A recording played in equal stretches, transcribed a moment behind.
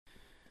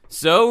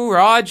So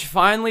Raj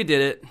finally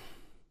did it.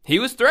 He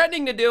was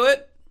threatening to do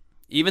it,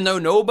 even though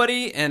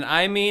nobody, and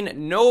I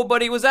mean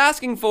nobody, was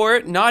asking for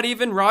it. Not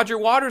even Roger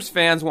Waters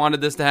fans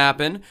wanted this to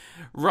happen.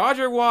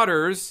 Roger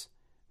Waters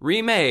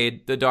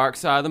remade the Dark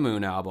Side of the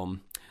Moon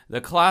album,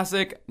 the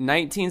classic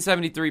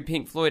 1973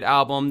 Pink Floyd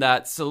album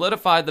that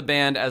solidified the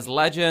band as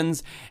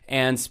legends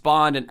and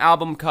spawned an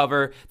album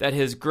cover that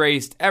has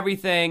graced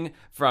everything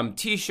from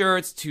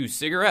t-shirts to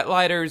cigarette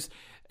lighters.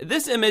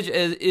 This image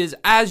is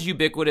as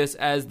ubiquitous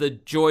as the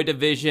Joy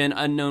Division,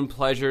 Unknown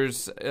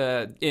Pleasures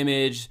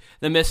image,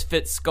 the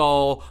Misfit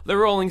skull, the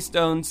Rolling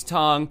Stones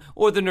tongue,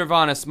 or the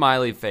Nirvana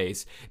smiley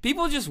face.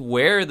 People just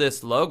wear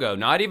this logo,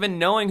 not even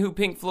knowing who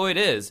Pink Floyd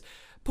is.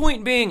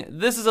 Point being,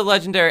 this is a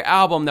legendary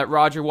album that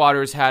Roger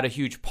Waters had a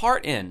huge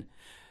part in.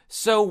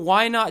 So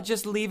why not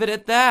just leave it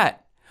at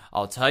that?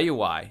 I'll tell you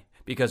why.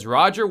 Because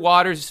Roger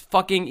Waters'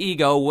 fucking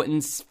ego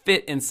wouldn't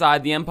fit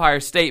inside the Empire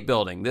State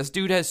Building. This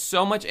dude has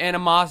so much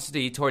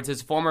animosity towards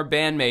his former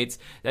bandmates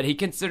that he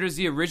considers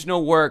the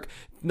original work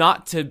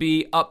not to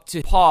be up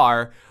to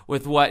par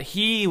with what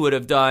he would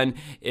have done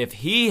if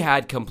he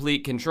had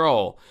complete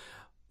control.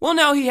 Well,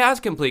 now he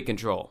has complete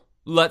control.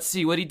 Let's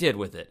see what he did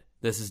with it.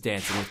 This is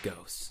Dancing with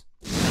Ghosts.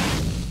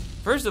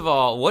 First of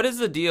all, what is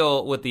the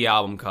deal with the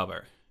album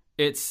cover?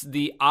 It's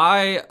the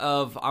eye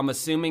of, I'm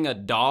assuming, a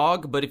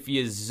dog, but if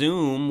you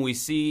zoom, we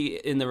see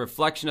in the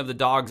reflection of the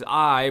dog's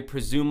eye,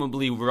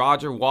 presumably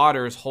Roger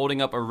Waters holding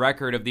up a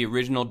record of the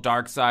original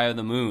Dark Side of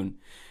the Moon.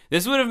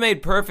 This would have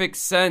made perfect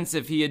sense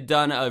if he had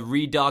done a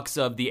redux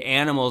of the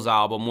Animals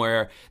album,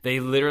 where they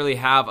literally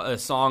have a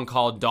song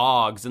called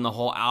Dogs, and the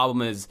whole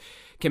album is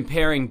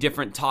comparing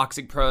different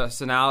toxic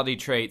personality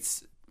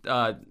traits.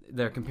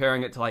 They're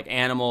comparing it to like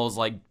animals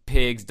like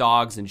pigs,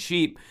 dogs, and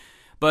sheep.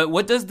 But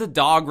what does the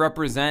dog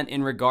represent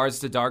in regards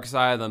to Dark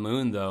Side of the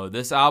Moon, though?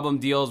 This album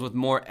deals with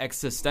more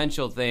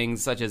existential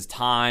things such as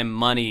time,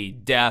 money,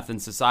 death,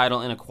 and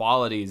societal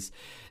inequalities.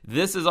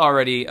 This is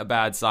already a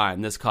bad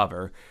sign, this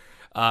cover.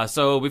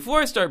 So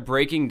before I start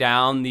breaking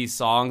down these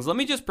songs, let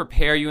me just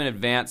prepare you in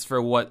advance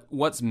for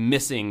what's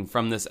missing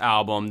from this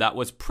album that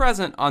was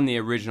present on the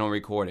original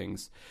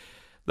recordings.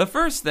 The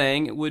first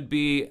thing would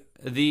be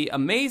the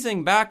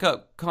amazing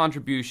backup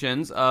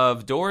contributions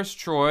of Doris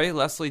Troy,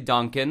 Leslie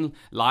Duncan,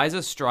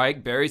 Liza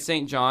Strike, Barry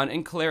St. John,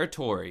 and Claire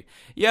Torrey.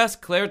 Yes,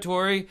 Claire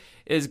Torrey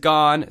is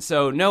gone,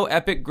 so no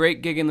epic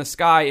Great Gig in the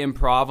Sky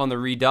improv on the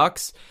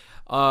Redux.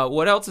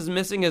 What else is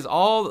missing is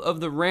all of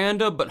the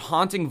random but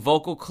haunting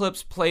vocal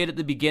clips played at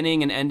the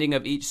beginning and ending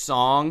of each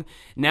song.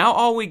 Now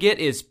all we get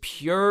is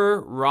pure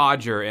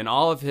Roger in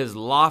all of his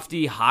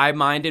lofty,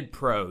 high-minded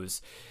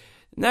prose.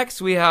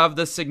 Next, we have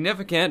the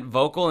significant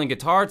vocal and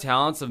guitar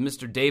talents of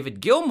Mr.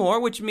 David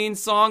Gilmour, which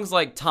means songs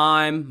like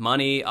Time,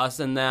 Money, Us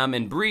and Them,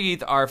 and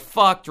Breathe are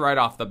fucked right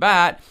off the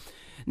bat.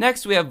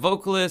 Next, we have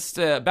vocalist,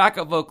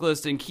 backup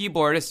vocalist and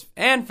keyboardist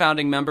and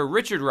founding member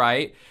Richard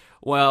Wright.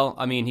 Well,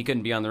 I mean, he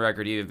couldn't be on the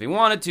record even if he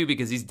wanted to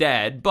because he's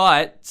dead.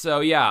 But, so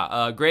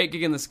yeah, Great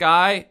Gig in the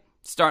Sky,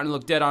 starting to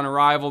look dead on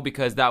arrival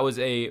because that was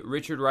a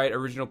Richard Wright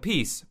original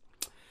piece.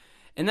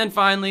 And then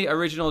finally,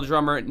 original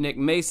drummer Nick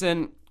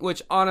Mason,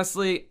 which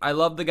honestly, I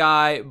love the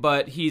guy,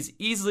 but he's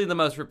easily the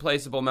most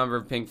replaceable member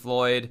of Pink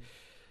Floyd.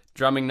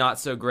 Drumming not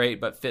so great,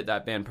 but fit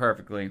that band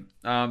perfectly.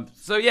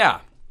 So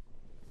yeah,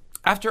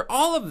 after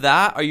all of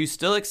that, are you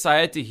still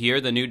excited to hear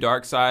the new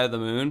Dark Side of the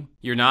Moon?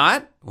 You're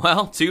not?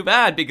 Well, too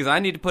bad, because I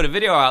need to put a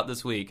video out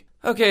this week.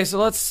 Okay, so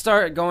let's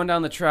start going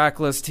down the track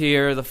list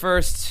here. The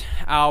first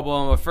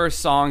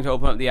song to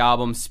open up the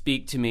album,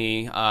 Speak to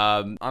Me.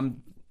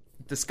 I'm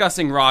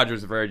discussing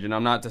Roger's version.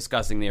 I'm not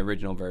discussing the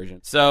original version.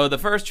 So the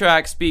first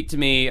track, Speak to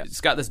Me, it's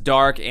got this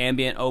dark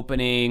ambient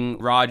opening.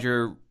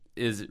 Roger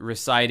is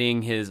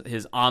reciting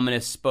his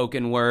ominous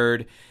spoken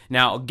word.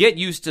 Now, get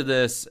used to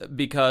this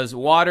because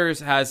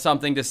Waters has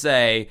something to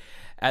say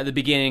at the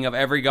beginning of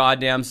every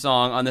goddamn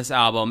song on this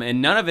album,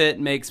 and none of it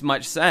makes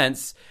much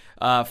sense.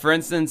 For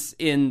instance,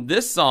 in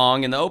this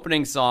song, in the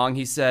opening song,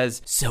 he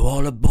says, "So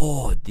all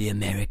aboard the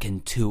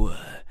American tour,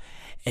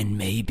 and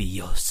maybe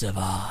you'll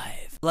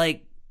survive."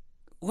 Like,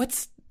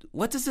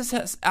 what does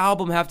this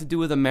album have to do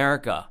with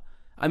America?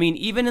 I mean,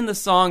 even in the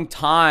song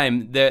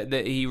Time that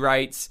he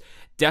writes,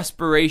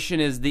 desperation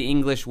is the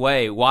English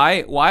way.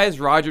 Why is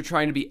Roger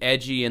trying to be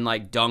edgy and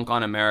like dunk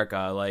on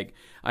America? Like,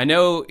 I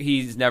know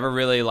he's never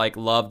really like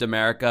loved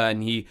America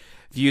and he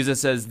views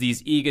us as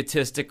these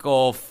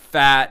egotistical,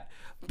 fat,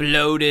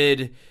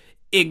 bloated,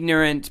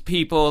 ignorant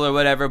people or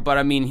whatever, but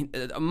I mean,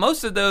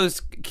 most of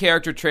those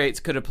character traits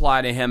could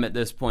apply to him at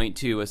this point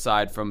too,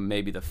 aside from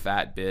maybe the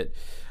fat bit.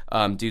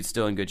 Dude's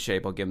still in good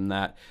shape, I'll give him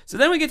that. So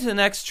then we get to the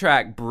next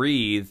track,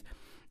 Breathe.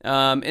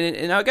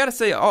 And I gotta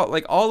say,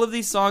 all of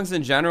these songs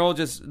in general,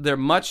 they're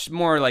much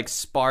more like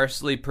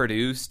sparsely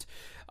produced.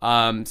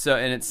 And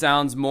it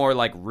sounds more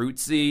like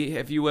rootsy,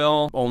 if you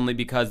will, only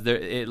because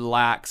it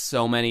lacks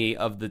so many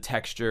of the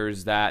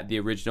textures that the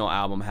original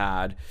album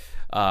had.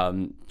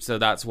 So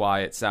that's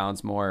why it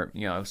sounds more,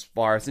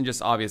 sparse, and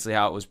just obviously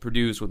how it was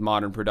produced with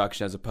modern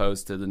production as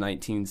opposed to the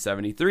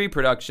 1973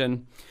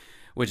 production,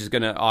 which is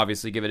going to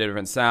obviously give it a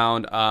different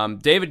sound.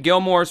 David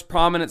Gilmour's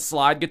prominent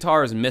slide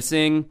guitar is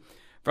missing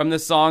from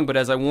this song, but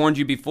as I warned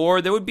you before,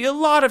 there would be a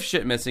lot of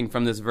shit missing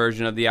from this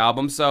version of the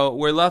album, so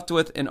we're left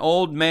with an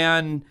old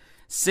man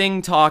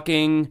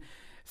sing-talking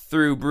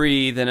through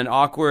Breathe and an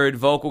awkward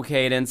vocal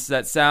cadence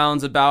that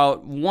sounds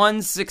about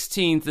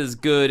 1/16 as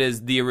good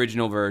as the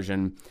original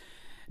version.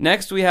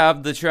 Next, we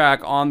have the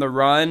track On the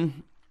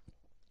Run.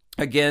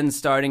 Again,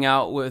 starting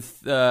out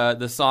with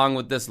the song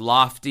with this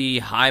lofty,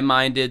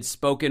 high-minded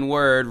spoken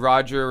word.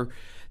 Roger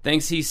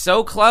thinks he's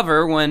so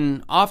clever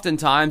when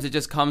oftentimes it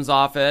just comes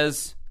off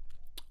as,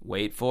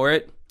 wait for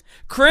it,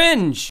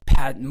 cringe.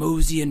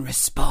 Patmosian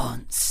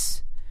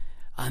response.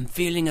 I'm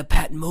feeling a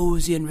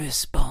Patmosian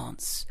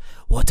response.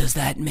 What does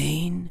that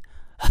mean?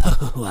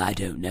 Oh, I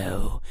don't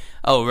know.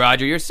 Oh,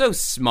 Roger, you're so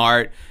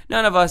smart.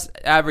 None of us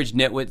average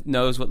nitwit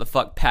knows what the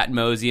fuck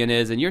Patmosian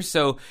is, and you're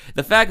so...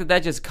 The fact that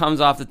that just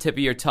comes off the tip of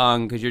your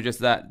tongue because you're just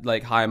that,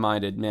 like,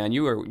 high-minded, man.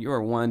 You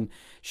are one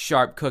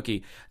sharp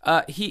cookie.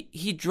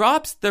 He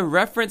drops the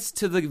reference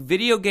to the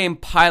video game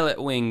Pilot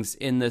Wings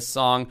in this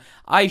song.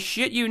 I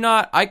shit you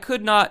not, I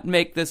could not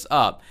make this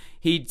up.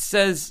 He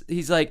says,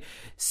 he's like,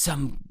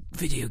 some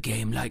video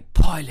game like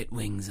Pilot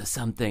Wings or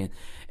something.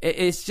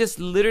 It's just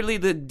literally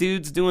the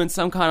dude's doing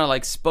some kind of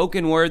like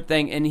spoken word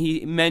thing, and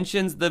he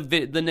mentions the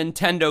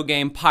Nintendo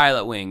game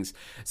Pilot Wings.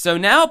 So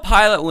now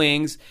Pilot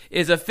Wings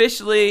is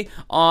officially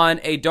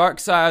on a Dark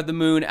Side of the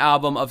Moon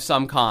album of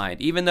some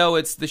kind. Even though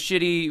it's the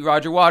shitty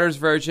Roger Waters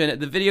version,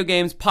 the video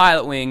game's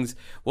Pilot Wings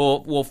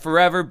will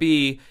forever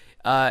be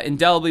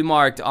indelibly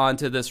marked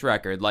onto this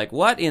record. Like,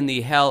 what in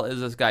the hell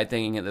is this guy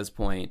thinking at this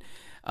point?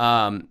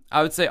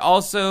 I would say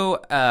also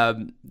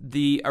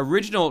the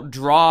original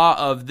draw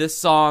of this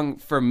song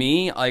for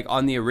me, like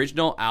on the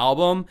original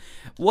album,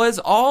 was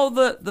all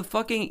the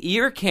fucking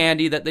ear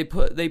candy that they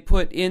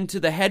put into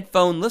the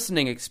headphone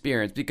listening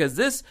experience, because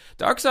this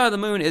Dark Side of the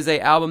Moon is a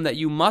album that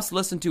you must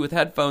listen to with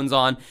headphones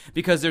on,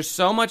 because there's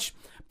so much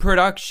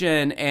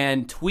production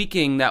and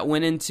tweaking that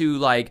went into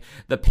like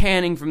the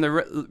panning from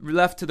the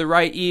left to the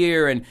right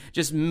ear and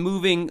just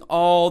moving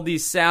all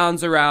these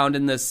sounds around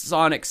in this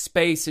sonic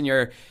space in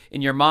your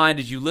mind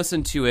as you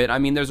listen to it. I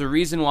mean, there's a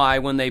reason why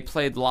when they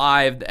played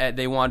live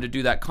they wanted to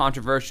do that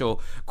controversial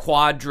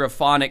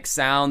quadraphonic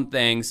sound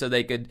thing so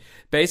they could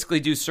basically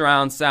do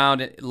surround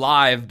sound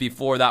live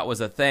before that was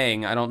a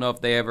thing. I don't know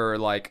if they ever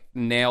like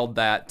nailed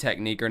that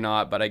technique or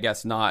not, but I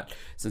guess not,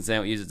 since they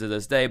don't use it to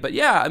this day. But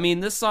yeah, I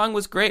mean, this song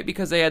was great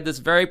because they had this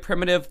very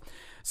primitive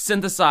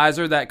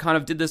synthesizer that kind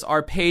of did this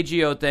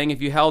arpeggio thing.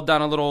 If you held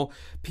down a little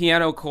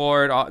piano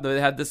chord, they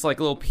had this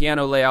like little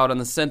piano layout on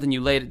the synth and you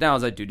laid it down.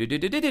 It was like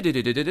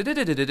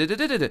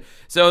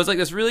so it was like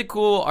this really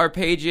cool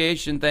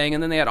arpeggiation thing,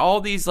 and then they had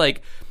all these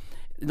like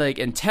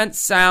intense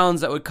sounds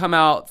that would come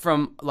out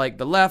from like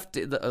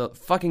the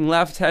fucking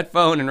left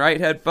headphone and right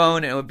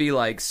headphone, and it would be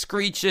like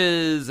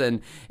screeches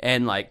and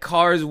like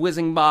cars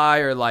whizzing by,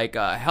 or like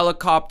a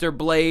helicopter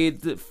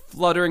blade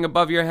fluttering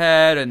above your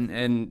head,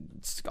 and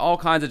all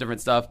kinds of different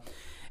stuff.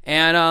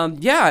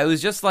 And yeah, it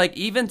was just like,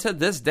 even to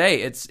this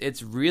day,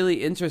 it's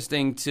really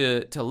interesting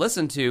to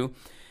listen to.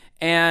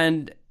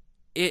 And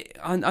it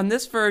on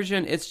this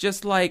version, it's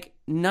just like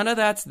none of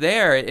that's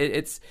there.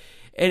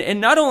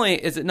 And not only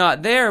is it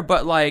not there,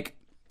 but like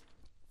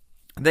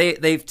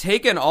they've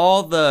taken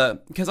all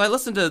the, because I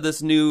listened to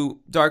this new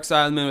Dark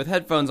Side of the Moon with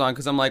headphones on,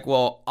 because I'm like,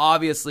 well,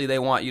 obviously they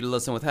want you to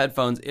listen with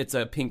headphones.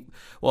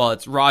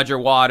 It's Roger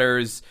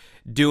Waters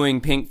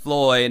doing Pink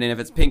Floyd, and if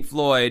it's Pink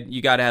Floyd,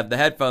 you got to have the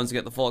headphones to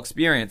get the full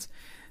experience.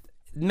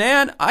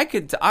 Man, I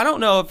don't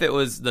know if it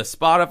was the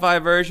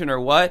Spotify version or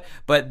what,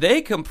 but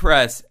they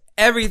compress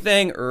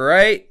everything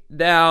right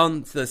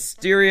down to the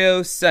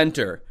stereo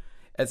center,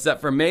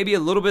 except for maybe a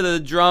little bit of the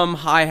drum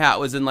hi-hat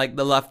was in like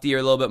the left ear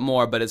a little bit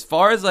more. But as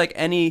far as like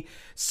any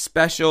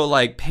special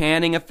like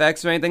panning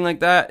effects or anything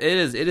like that, it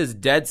is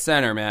dead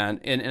center, man.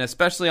 And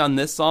especially on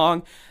this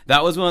song,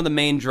 that was one of the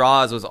main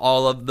draws, was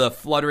all of the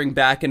fluttering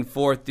back and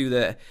forth through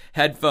the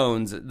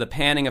headphones, the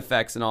panning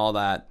effects and all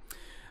that.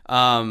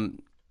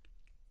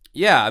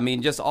 Yeah, I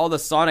mean, just all the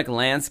sonic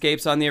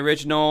landscapes on the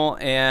original,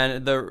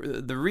 and the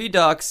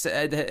Redux,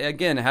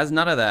 again, has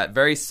none of that.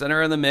 Very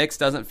center of the mix,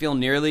 doesn't feel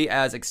nearly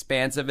as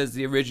expansive as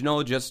the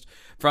original, just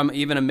from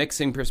even a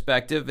mixing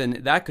perspective, and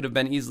that could have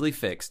been easily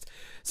fixed.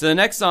 So the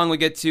next song we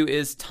get to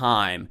is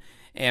Time.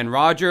 And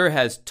Roger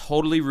has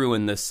totally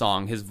ruined this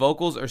song. His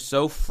vocals are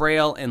so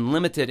frail and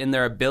limited in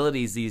their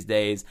abilities these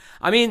days.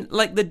 I mean,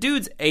 like, the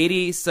dude's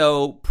 80,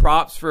 so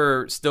props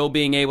for still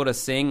being able to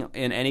sing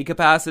in any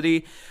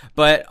capacity.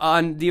 But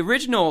on the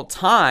original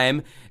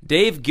Time,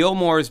 Dave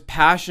Gilmour's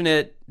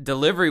passionate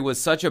delivery was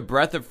such a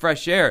breath of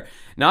fresh air.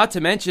 Not to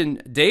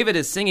mention, David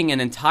is singing an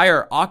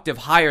entire octave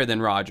higher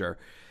than Roger.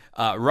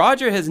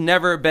 Roger has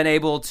never been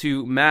able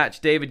to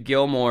match David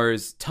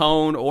Gilmour's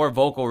tone or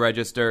vocal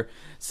register,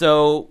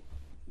 so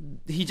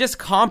he just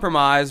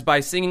compromised by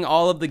singing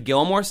all of the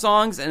Gilmour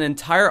songs an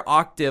entire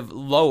octave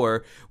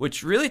lower,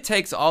 which really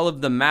takes all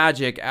of the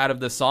magic out of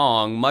the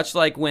song, much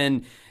like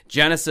when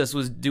Genesis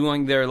was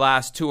doing their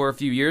last tour a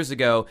few years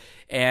ago,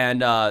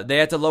 and they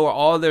had to lower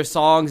all of their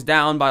songs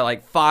down by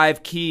like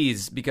 5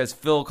 keys because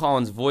Phil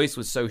Collins' voice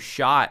was so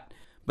shot.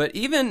 But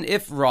even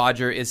if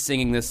Roger is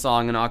singing this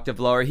song an octave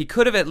lower, he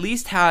could have at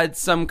least had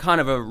some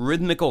kind of a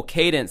rhythmical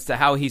cadence to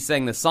how he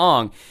sang the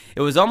song.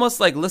 It was almost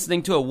like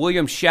listening to a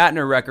William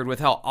Shatner record with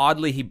how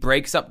oddly he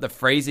breaks up the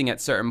phrasing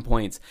at certain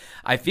points.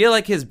 I feel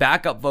like his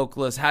backup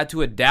vocalist had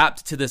to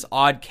adapt to this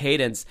odd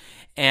cadence,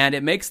 and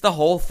it makes the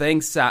whole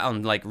thing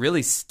sound like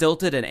really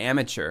stilted and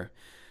amateur.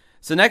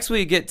 So next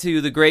we get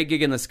to The Great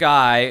Gig in the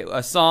Sky,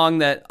 a song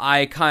that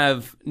I kind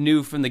of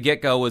knew from the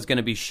get-go was going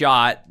to be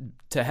shot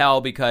to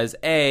hell because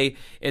A,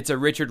 it's a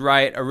Richard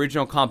Wright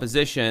original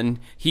composition.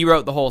 He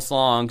wrote the whole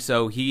song,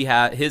 so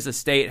his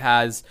estate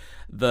has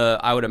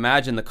I would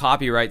imagine the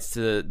copyrights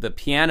to the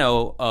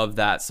piano of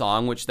that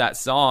song, which that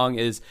song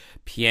is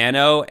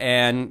piano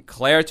and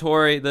Claire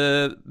Torrey,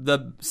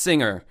 the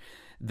singer.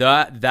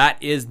 That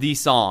is the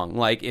song.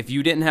 Like, if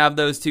you didn't have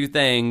those two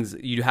things,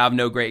 you'd have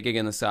no Great Gig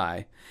in the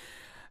Sky.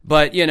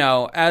 But, you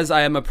know, as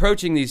I am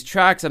approaching these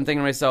tracks, I'm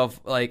thinking to myself,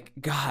 like,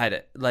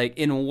 God, like,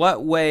 in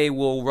what way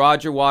will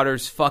Roger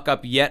Waters fuck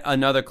up yet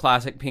another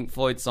classic Pink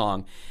Floyd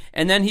song?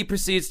 And then he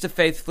proceeds to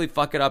faithfully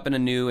fuck it up in a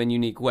new and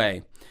unique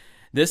way.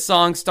 This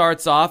song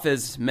starts off,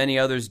 as many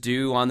others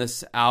do on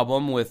this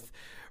album, with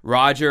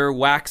Roger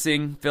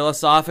waxing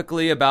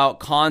philosophically about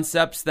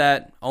concepts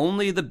that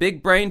only the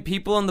big brain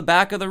people in the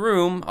back of the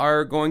room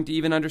are going to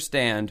even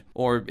understand.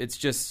 Or it's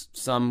just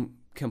some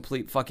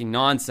complete fucking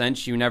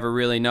nonsense you never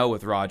really know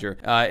with Roger.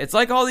 It's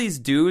like all these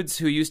dudes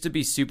who used to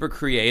be super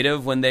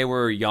creative when they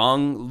were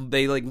young,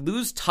 they like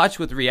lose touch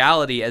with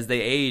reality as they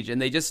age,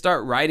 and they just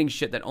start writing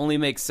shit that only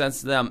makes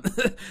sense to them.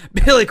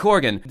 Billy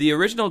Corgan. The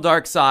original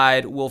Dark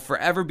Side will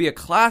forever be a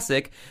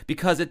classic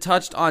because it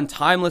touched on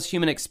timeless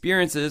human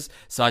experiences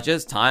such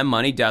as time,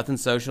 money, death, and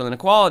social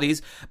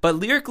inequalities, but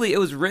lyrically it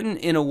was written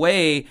in a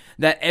way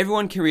that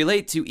everyone can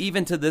relate to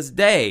even to this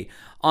day.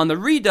 On the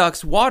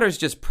Redux, Waters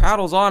just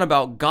prattles on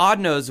about God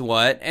knows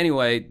what.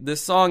 Anyway,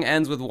 this song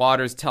ends with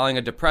Waters telling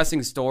a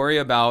depressing story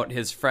about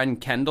his friend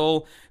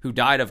Kendall, who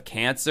died of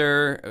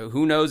cancer.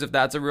 Who knows if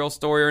that's a real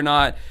story or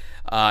not.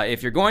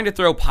 If you're going to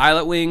throw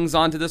Pilot Wings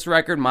onto this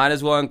record, might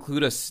as well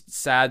include a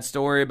sad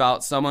story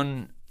about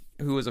someone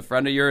who was a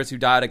friend of yours who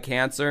died of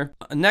cancer.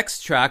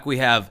 Next track, we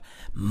have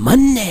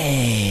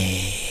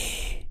Monday.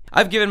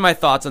 I've given my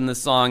thoughts on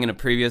this song in a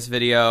previous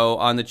video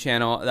on the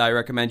channel that I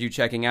recommend you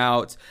checking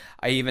out.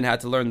 I even had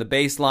to learn the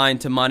bass line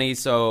to Money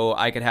so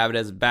I could have it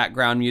as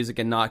background music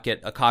and not get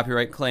a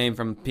copyright claim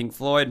from Pink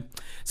Floyd.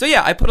 So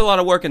yeah, I put a lot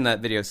of work in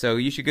that video, so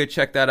you should go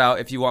check that out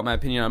if you want my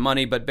opinion on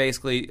Money, but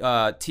basically,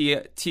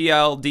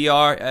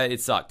 TLDR, it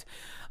sucked.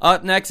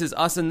 Up next is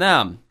Us and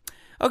Them.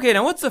 Okay,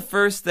 now what's the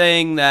first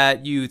thing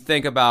that you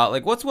think about?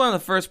 Like, what's one of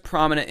the first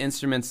prominent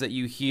instruments that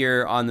you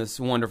hear on this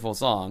wonderful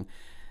song?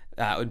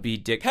 That would be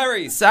Dick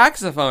Harry's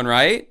saxophone,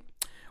 right?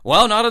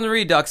 Well, not on the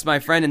Redux, my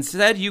friend.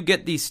 Instead, you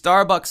get the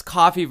Starbucks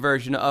coffee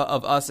version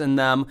of Us and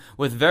Them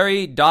with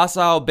very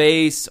docile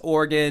bass,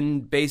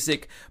 organ,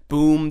 basic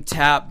boom,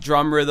 tap,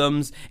 drum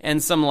rhythms,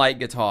 and some light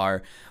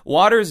guitar.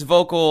 Waters'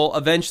 vocal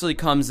eventually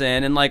comes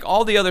in, and like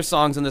all the other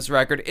songs on this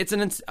record, it's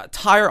an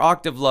entire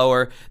octave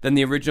lower than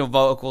the original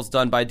vocals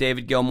done by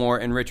David Gilmour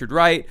and Richard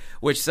Wright,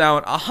 which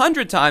sound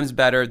 100 times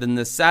better than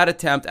this sad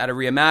attempt at a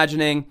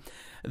reimagining.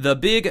 The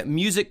big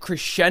music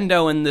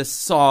crescendo in this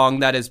song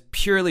that is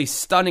purely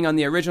stunning on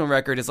the original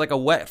record is like a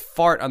wet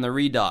fart on the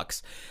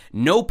Redux.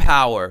 No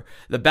power.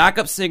 The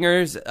backup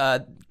singers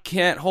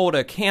can't hold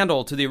a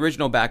candle to the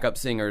original backup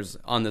singers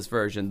on this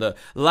version. The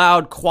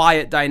loud,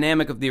 quiet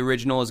dynamic of the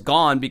original is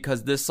gone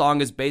because this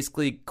song is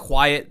basically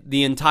quiet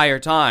the entire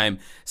time.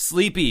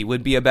 Sleepy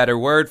would be a better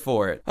word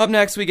for it. Up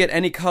next, we get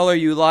Any Color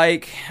You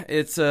Like.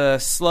 It's a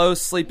slow,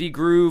 sleepy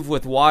groove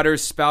with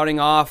Waters spouting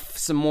off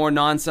some more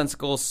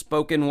nonsensical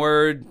spoken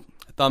word.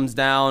 Thumbs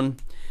down.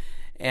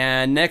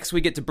 And next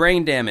we get to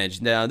Brain Damage.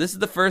 Now, this is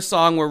the first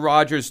song where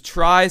Rodgers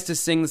tries to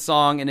sing the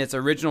song in its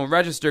original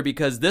register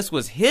because this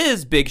was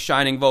his big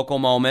shining vocal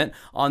moment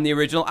on the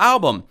original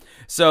album.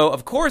 So,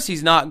 of course,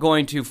 he's not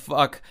going to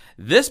fuck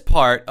this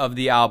part of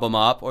the album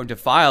up or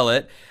defile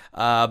it.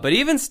 But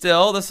even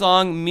still, the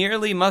song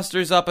merely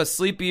musters up a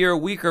sleepier,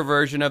 weaker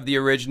version of the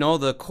original.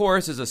 The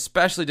chorus is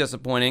especially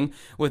disappointing,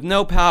 with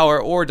no power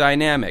or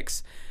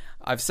dynamics.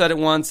 I've said it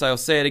once, I'll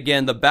say it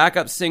again, the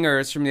backup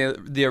singers from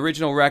the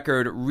original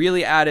record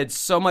really added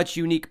so much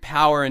unique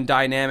power and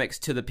dynamics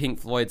to the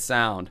Pink Floyd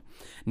sound.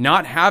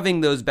 Not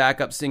having those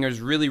backup singers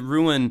really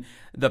ruined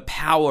the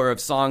power of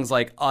songs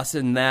like Us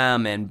and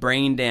Them and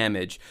Brain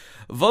Damage.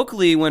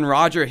 Vocally, when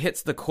Roger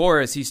hits the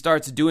chorus, he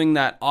starts doing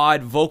that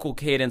odd vocal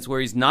cadence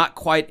where he's not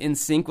quite in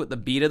sync with the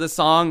beat of the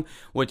song,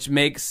 which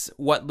makes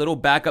what little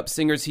backup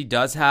singers he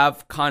does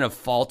have kind of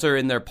falter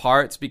in their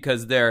parts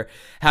because they're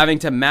having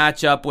to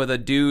match up with a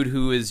dude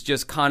who is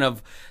just kind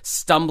of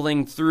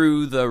stumbling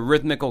through the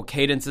rhythmical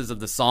cadences of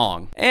the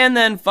song. And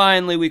then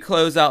finally, we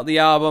close out the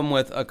album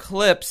with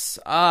Eclipse.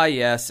 Ah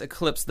yes,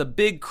 Eclipse, the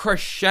big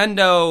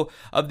crescendo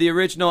of the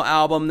original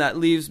album that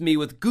leaves me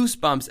with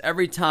goosebumps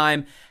every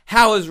time.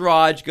 How is Roger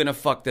Raj gonna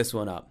fuck this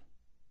one up?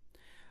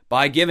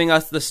 By giving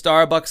us the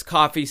Starbucks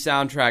coffee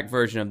soundtrack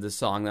version of this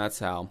song, that's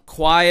how.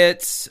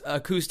 Quiet,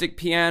 acoustic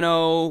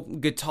piano,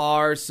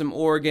 guitar, some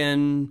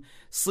organ,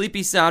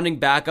 sleepy sounding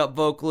backup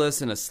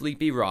vocalist, and a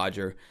sleepy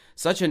Roger.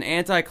 Such an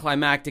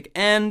anticlimactic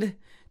end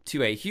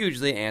to a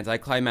hugely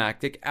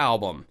anticlimactic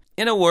album.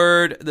 In a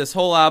word, this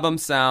whole album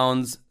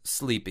sounds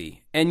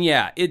sleepy. And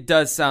yeah, it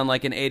does sound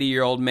like an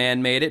 80-year-old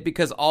man made it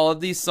because all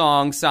of these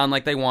songs sound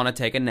like they want to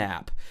take a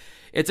nap.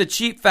 It's a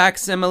cheap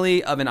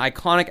facsimile of an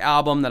iconic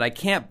album that I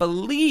can't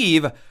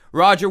believe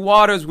Roger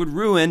Waters would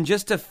ruin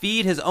just to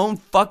feed his own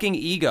fucking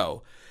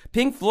ego.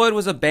 Pink Floyd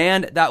was a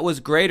band that was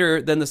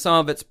greater than the sum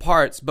of its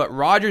parts, but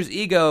Roger's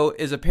ego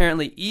is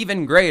apparently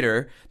even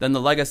greater than the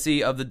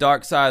legacy of the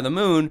Dark Side of the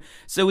Moon,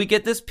 so we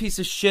get this piece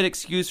of shit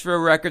excuse for a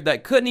record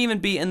that couldn't even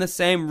be in the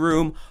same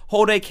room,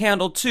 hold a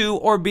candle to,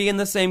 or be in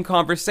the same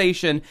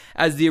conversation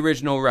as the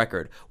original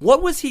record.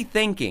 What was he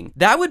thinking?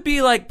 That would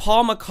be like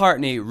Paul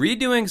McCartney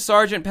redoing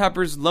Sgt.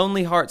 Pepper's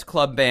Lonely Hearts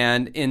Club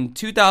Band in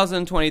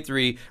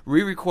 2023,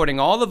 re-recording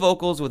all the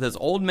vocals with his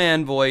old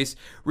man voice,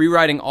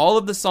 rewriting all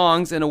of the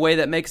songs in a way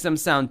that makes them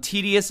sound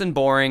tedious and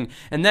boring,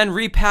 and then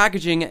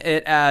repackaging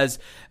it as,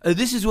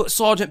 this is what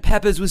Sgt.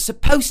 Pepper's was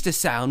supposed to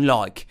sound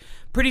like.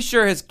 Pretty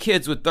sure his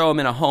kids would throw him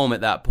in a home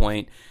at that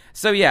point.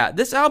 So yeah,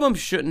 this album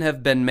shouldn't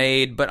have been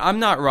made, but I'm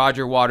not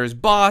Roger Waters'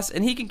 boss,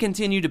 and he can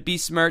continue to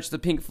besmirch the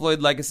Pink Floyd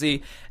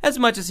legacy as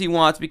much as he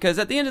wants, because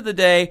at the end of the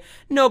day,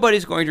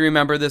 nobody's going to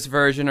remember this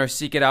version or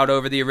seek it out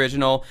over the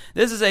original.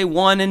 This is a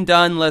one and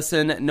done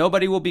listen.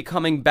 Nobody will be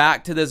coming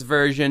back to this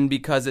version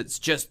because it's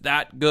just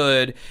that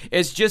good.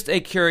 It's just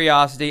a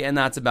curiosity, and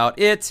that's about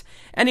it.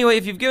 Anyway,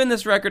 if you've given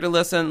this record a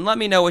listen, let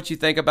me know what you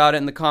think about it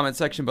in the comment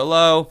section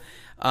below.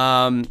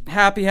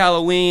 Happy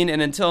Halloween,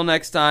 and until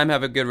next time,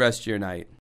 have a good rest of your night.